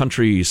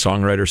country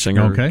songwriter,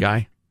 singer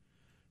guy.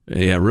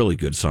 Yeah, really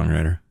good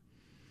songwriter.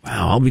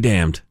 Wow, I'll be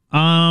damned.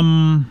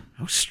 How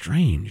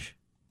strange.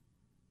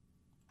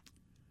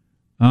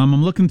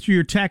 I'm looking through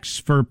your texts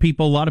for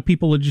people. A lot of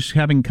people are just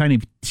having kind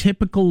of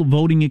typical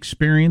voting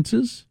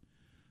experiences.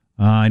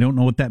 I don't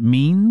know what that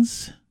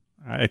means.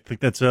 I think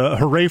that's a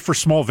hooray for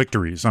small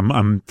victories.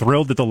 I'm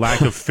thrilled at the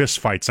lack of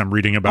fistfights I'm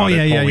reading about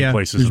at polling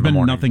places There's in the been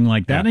morning. nothing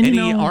like that. And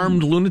any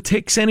armed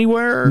lunatics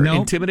anywhere? No.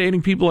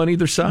 Intimidating people on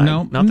either side?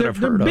 No. Not that I've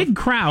heard of. Big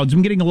crowds.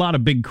 I'm getting a lot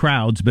of big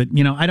crowds, but,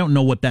 I don't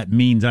know what that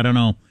means. I don't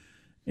know.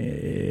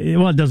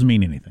 Well, it doesn't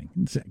mean anything.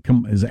 It's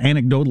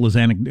anecdotal as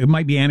it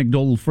might be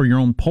anecdotal for your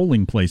own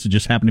polling place. It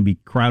just happened to be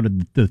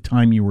crowded the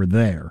time you were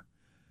there.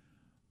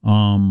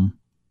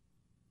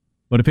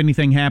 But if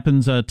anything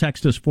happens,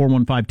 text us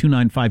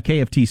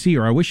 415-295-KFTC,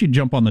 or I wish you'd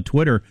jump on the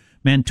Twitter.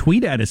 Man,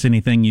 tweet at us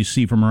anything you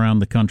see from around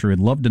the country. I'd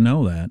love to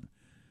know that.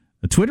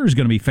 The Twitter is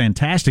going to be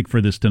fantastic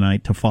for this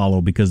tonight to follow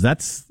because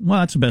that's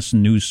the best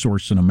news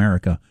source in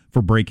America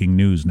for breaking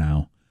news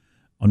now.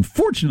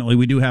 Unfortunately,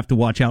 we do have to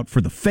watch out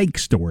for the fake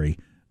story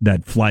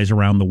that flies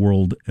around the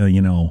world,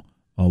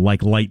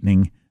 like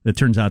lightning, that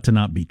turns out to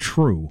not be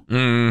true.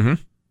 Mm-hmm.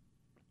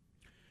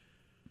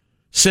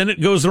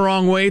 Senate goes the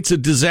wrong way. It's a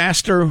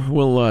disaster.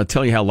 We'll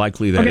tell you how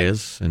likely that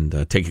is and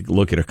take a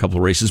look at a couple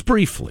of races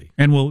briefly.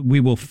 And we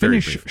will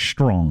finish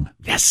strong.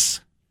 Yes.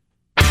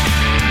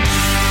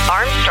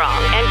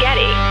 Armstrong and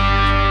Getty.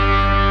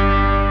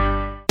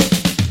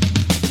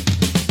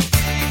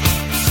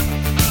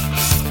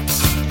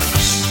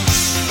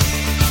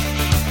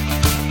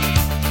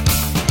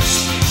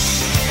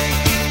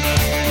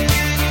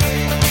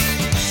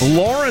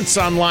 Lawrence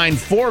on line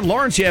 4.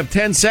 Lawrence, you have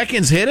 10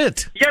 seconds. Hit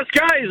it. Yes,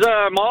 guys.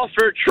 I'm all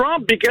for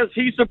Trump because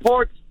he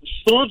supports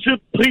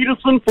Sergeant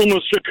Peterson from the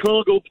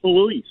Chicago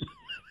Police.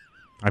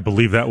 I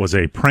believe that was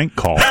a prank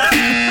call.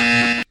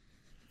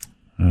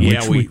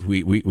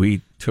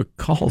 We took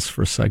calls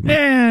for a segment.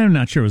 I'm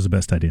not sure it was the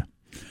best idea.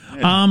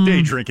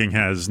 Day drinking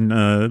has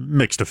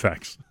mixed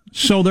effects.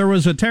 So there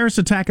was a terrorist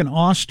attack in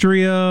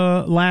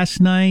Austria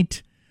last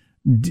night.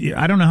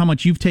 I don't know how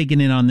much you've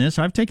taken in on this.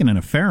 I've taken in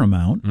a fair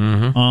amount.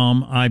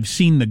 Mm-hmm. I've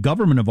seen the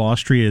government of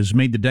Austria has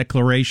made the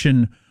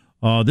declaration,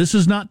 this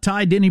is not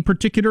tied to any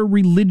particular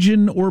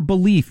religion or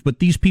belief, but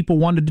these people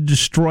wanted to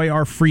destroy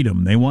our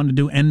freedom. They wanted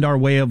to end our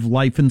way of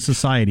life and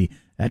society.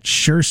 That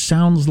sure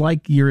sounds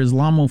like your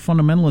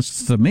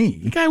Islamo-fundamentalists to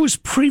me. The guy was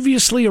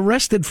previously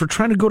arrested for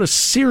trying to go to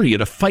Syria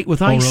to fight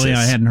with ISIS. Oh, really?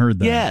 I hadn't heard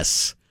that.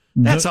 Yes.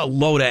 That's a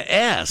load of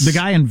S. The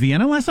guy in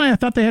Vienna last night, I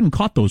thought they hadn't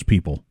caught those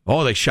people.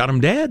 Oh, they shot him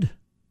dead.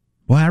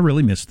 Well, I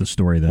really missed the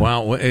story then.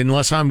 Well,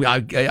 unless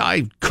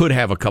I could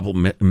have a couple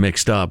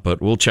mixed up, but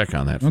we'll check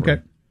on that for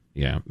you.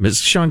 Yeah. Ms.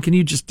 Sean, can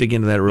you just dig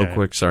into that real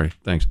quick? Sorry.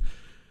 Thanks.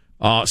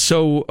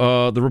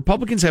 So the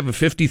Republicans have a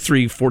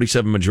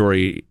 53-47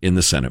 majority in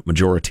the Senate.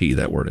 Majority,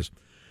 that word is.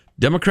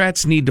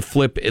 Democrats need to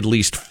flip at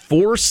least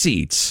 4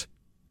 seats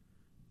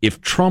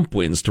if Trump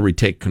wins to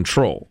retake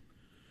control.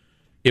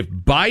 If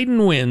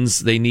Biden wins,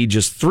 they need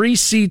just 3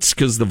 seats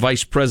because the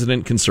vice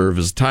president can serve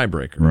as a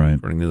tiebreaker, right,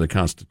 according to the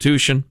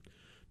Constitution.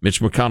 Mitch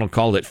McConnell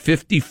called it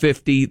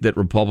 50-50 that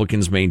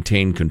Republicans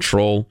maintain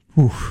control.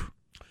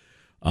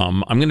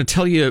 I'm going to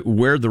tell you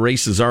where the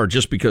races are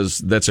just because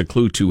that's a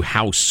clue to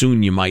how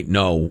soon you might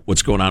know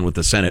what's going on with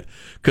the Senate,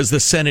 because the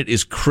Senate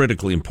is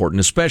critically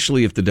important,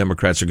 especially if the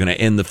Democrats are going to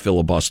end the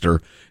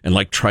filibuster and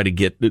try to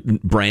get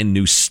brand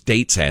new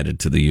states added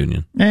to the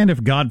Union. And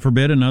if, God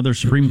forbid, another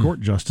Supreme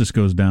Court justice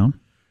goes down.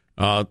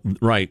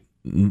 Right.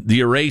 The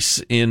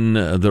erase in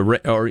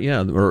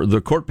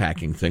the court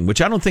packing thing,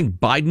 which I don't think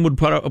Biden would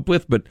put up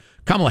with, but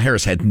Kamala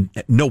Harris had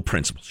no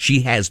principles.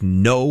 She has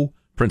no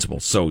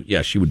principles. So,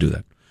 yeah, she would do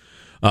that.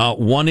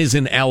 One is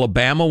in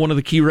Alabama, one of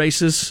the key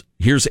races.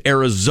 Here's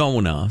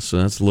Arizona,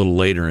 so that's a little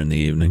later in the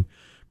evening.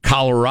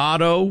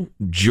 Colorado,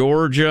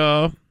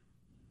 Georgia,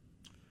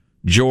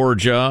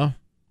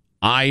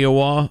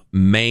 Iowa,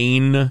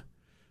 Maine,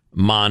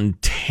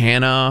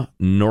 Montana,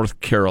 North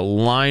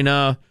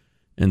Carolina,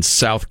 and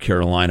South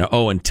Carolina.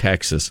 Oh, and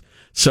Texas.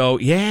 So,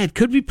 yeah, it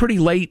could be pretty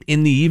late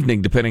in the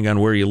evening, depending on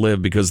where you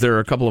live, because there are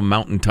a couple of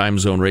mountain time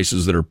zone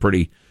races that are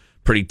pretty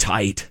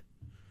tight.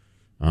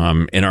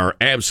 And are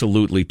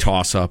absolutely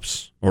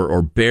toss-ups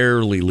or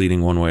barely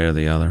leading one way or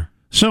the other.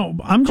 So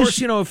of course,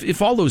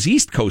 if all those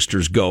East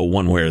Coasters go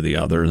one way or the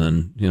other,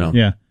 then,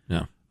 Yeah.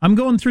 I'm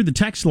going through the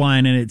text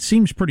line, and it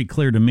seems pretty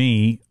clear to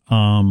me,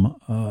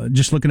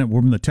 just looking at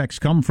where the texts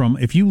come from.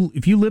 If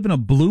you live in a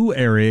blue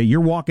area, you're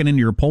walking into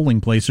your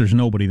polling place, there's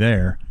nobody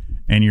there,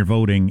 and you're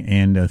voting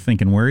and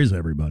thinking, where is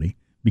everybody?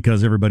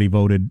 Because everybody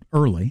voted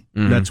early.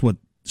 Mm-hmm. That's what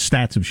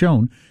stats have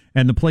shown.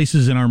 And the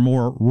places in our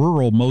more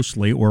rural,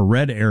 mostly, or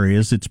red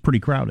areas, it's pretty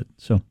crowded.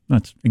 So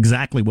that's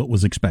exactly what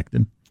was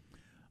expected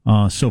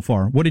so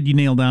far. What did you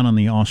nail down on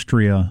the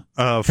Austria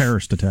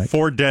terrorist attack?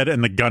 4 dead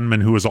and the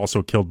gunman who was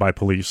also killed by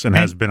police and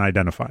has been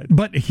identified.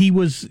 But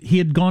he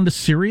had gone to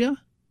Syria?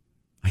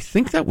 I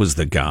think that was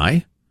the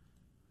guy.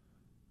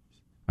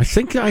 I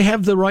think I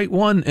have the right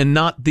one and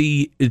not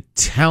the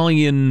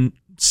Italian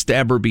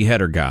stabber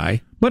beheader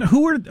guy. But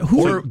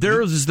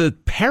there is the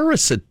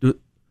Paris...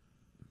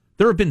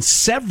 There have been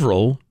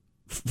several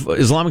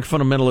Islamic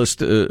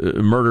fundamentalist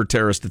murder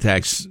terrorist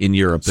attacks in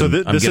Europe. So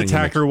this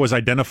attacker was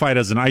identified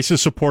as an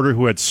ISIS supporter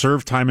who had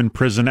served time in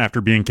prison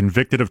after being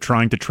convicted of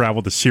trying to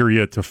travel to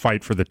Syria to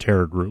fight for the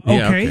terror group.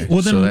 Okay.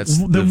 Well,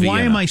 then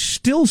why am I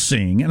still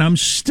seeing, and I'm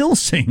still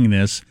seeing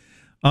this,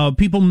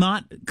 people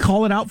not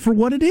call it out for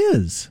what it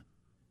is?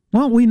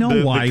 Well, we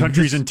know why. The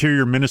country's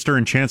interior minister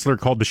and chancellor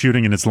called the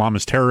shooting an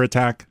Islamist terror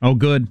attack. Oh,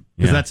 good.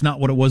 Because that's not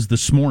what it was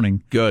this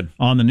morning. Good.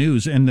 On the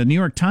news. And the New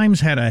York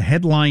Times had a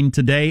headline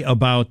today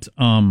about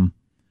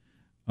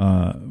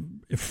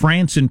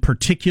France in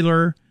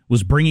particular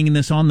was bringing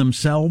this on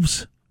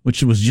themselves,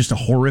 which was just a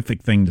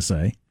horrific thing to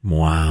say.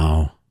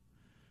 Wow.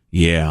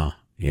 Yeah.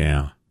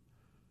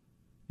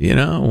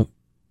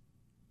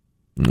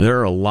 There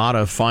are a lot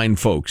of fine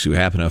folks who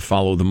happen to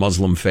follow the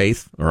Muslim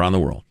faith around the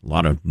world. A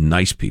lot of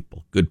nice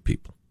people, good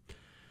people.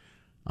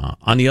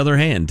 On the other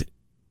hand,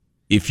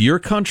 if your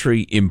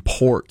country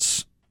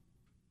imports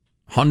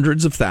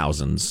hundreds of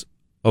thousands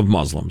of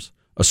Muslims,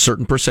 a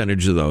certain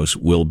percentage of those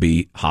will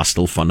be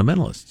hostile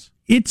fundamentalists.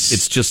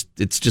 It's just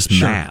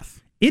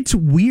math. It's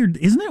weird.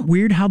 Isn't it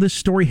weird how this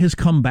story has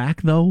come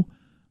back, though?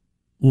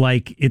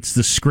 Like it's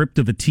the script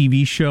of a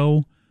TV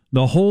show.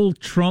 The whole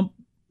Trump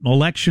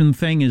election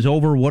thing is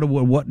over. What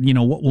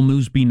will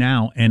news be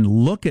now? And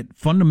look at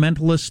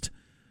fundamentalist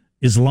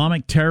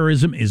Islamic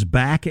terrorism is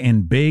back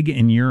and big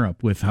in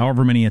Europe with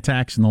however many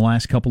attacks in the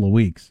last couple of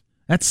weeks.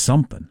 That's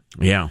something.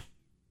 Yeah.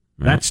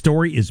 That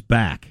story is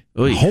back.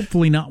 Oy.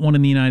 Hopefully not one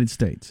in the United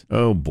States.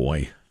 Oh,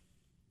 boy.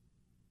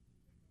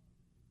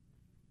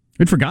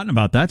 We'd forgotten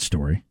about that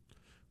story.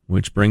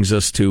 Which brings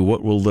us to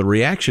what will the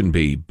reaction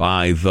be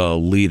by the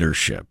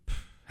leadership?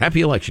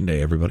 Happy Election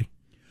Day, everybody.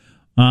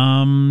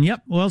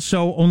 Yep. Well,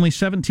 so only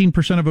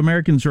 17% of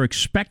Americans are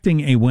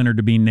expecting a winner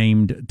to be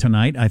named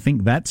tonight. I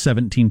think that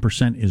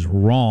 17% is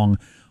wrong.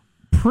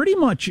 Pretty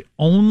much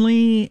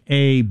only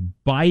a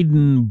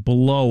Biden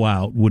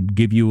blowout would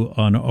give you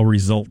a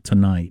result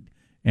tonight.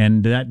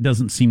 And that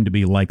doesn't seem to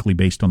be likely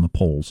based on the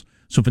polls.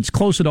 So if it's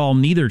close at all,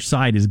 neither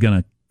side is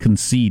going to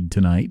concede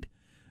tonight.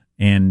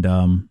 And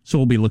so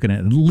we'll be looking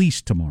at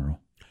least tomorrow,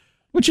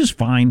 which is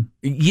fine.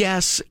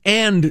 Yes,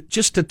 and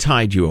just to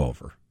tide you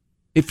over,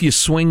 if you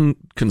swing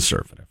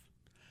conservative,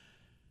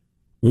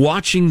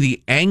 watching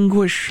the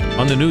anguish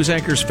on the news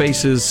anchors'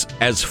 faces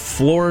as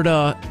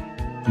Florida,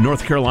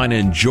 North Carolina,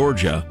 and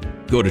Georgia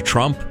go to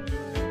Trump,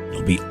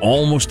 it'll be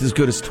almost as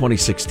good as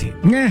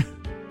 2016. Yeah.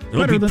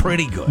 It'll be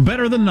pretty good.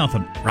 Better than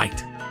nothing. Right.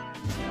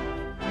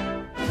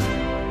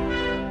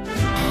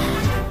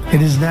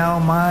 It is now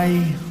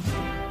my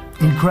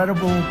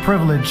incredible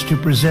privilege to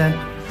present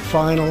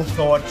Final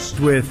Thoughts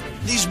with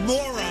These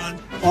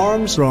morons.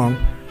 Armstrong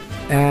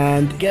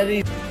and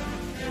Getty.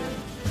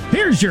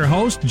 Here's your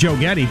host, Joe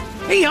Getty.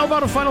 Hey, how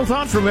about a final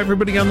thought from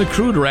everybody on the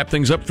crew to wrap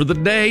things up for the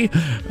day?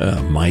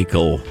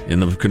 Michael in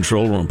the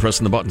control room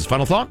pressing the buttons.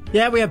 Final thought?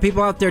 Yeah, we have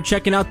people out there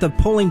checking out the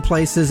polling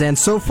places, and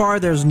so far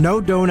there's no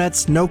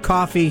donuts, no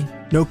coffee,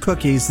 no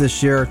cookies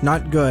this year.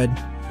 Not good.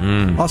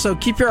 Also,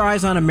 keep your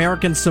eyes on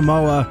American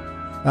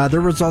Samoa. the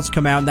results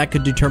come out, and that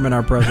could determine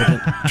our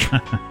president.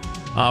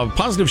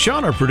 Positive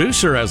Sean, our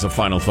producer, has a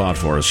final thought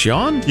for us.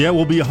 Sean? Yeah,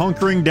 we'll be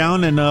hunkering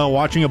down and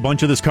watching a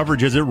bunch of this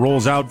coverage as it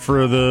rolls out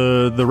for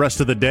the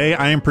rest of the day.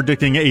 I am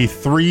predicting a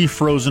 3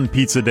 frozen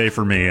pizza day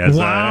for me.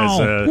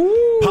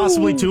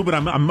 Possibly 2, but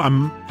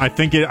I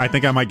think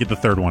I might get the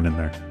 3rd one in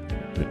there.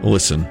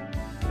 Listen,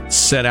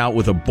 set out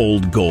with a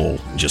bold goal.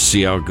 Just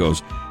see how it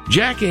goes.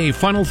 Jack, a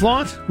final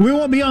thought? We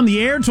won't be on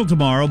the air till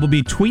tomorrow. We'll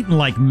be tweeting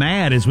like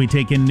mad as we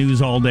take in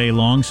news all day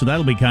long, so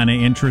that'll be kind of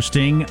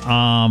interesting.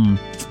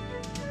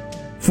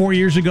 4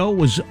 years ago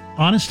was,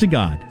 honest to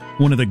God,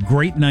 one of the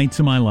great nights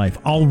of my life.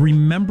 I'll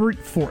remember it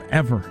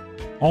forever.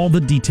 All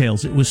the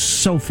details. It was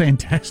so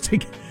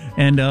fantastic.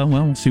 And,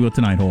 we'll see what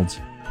tonight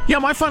holds. Yeah,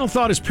 my final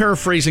thought is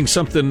paraphrasing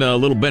something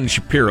little Ben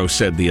Shapiro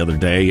said the other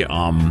day.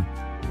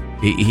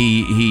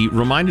 He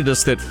reminded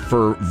us that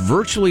for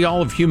virtually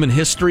all of human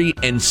history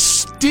and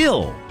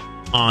still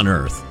on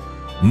Earth,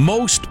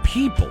 most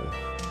people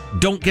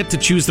don't get to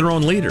choose their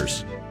own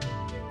leaders.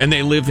 And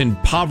they live in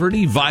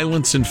poverty,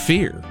 violence, and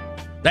fear.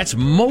 That's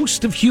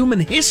most of human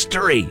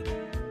history.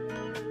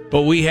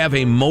 But we have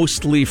a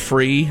mostly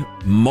free,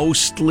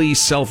 mostly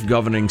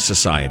self-governing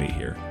society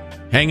here.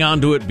 Hang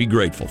on to it. Be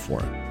grateful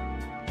for it.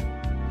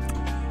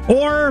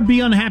 Or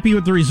be unhappy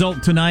with the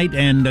result tonight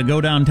and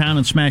go downtown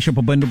and smash up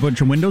a bunch of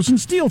windows and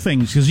steal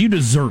things because you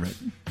deserve it.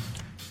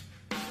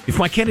 If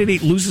my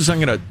candidate loses,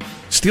 I'm going to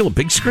steal a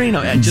big screen.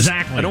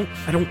 Exactly. I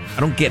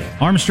don't get it.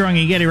 Armstrong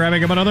and Getty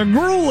wrapping up another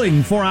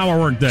grueling 4-hour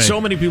workday. So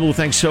many people who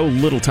think so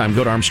little time.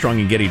 Go to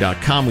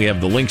ArmstrongandGetty.com. We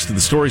have the links to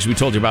the stories we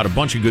told you about, a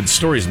bunch of good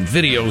stories and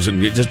videos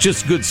and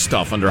just good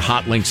stuff under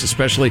hot links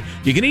especially.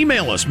 You can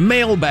email us,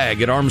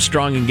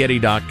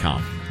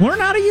 mailbag@ArmstrongandGetty.com. Learn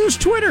how to use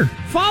Twitter.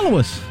 Follow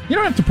us. You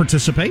don't have to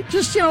participate.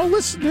 Just,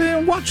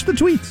 listen, watch the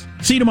tweets.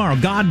 See you tomorrow.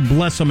 God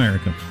bless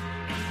America.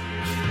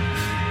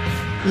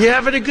 You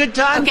having a good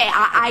time? Okay,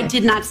 I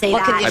did not say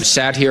that. I've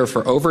sat here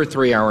for over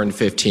 3 hours and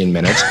 15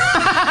 minutes.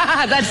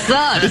 That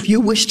sucks. If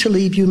you wish to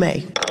leave, you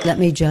may. Let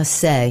me just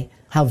say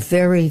how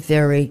very,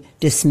 very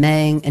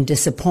dismaying and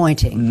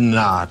disappointing.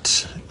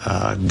 Not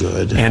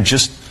good. And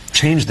just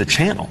change the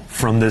channel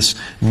from this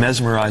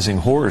mesmerizing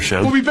horror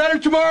show. We'll be better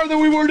tomorrow than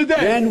we were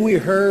today. Then we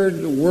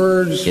heard the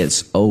words,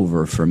 "It's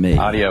over for me."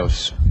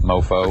 Adios,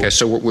 mofo. Okay,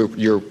 so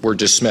we're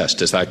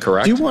dismissed. Is that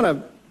correct? Do you want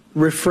to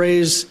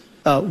rephrase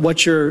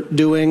what you're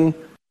doing?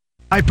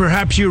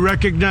 Perhaps you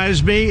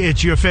recognize me.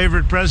 It's your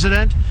favorite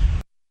president.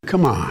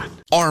 Come on.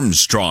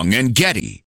 Armstrong and Getty.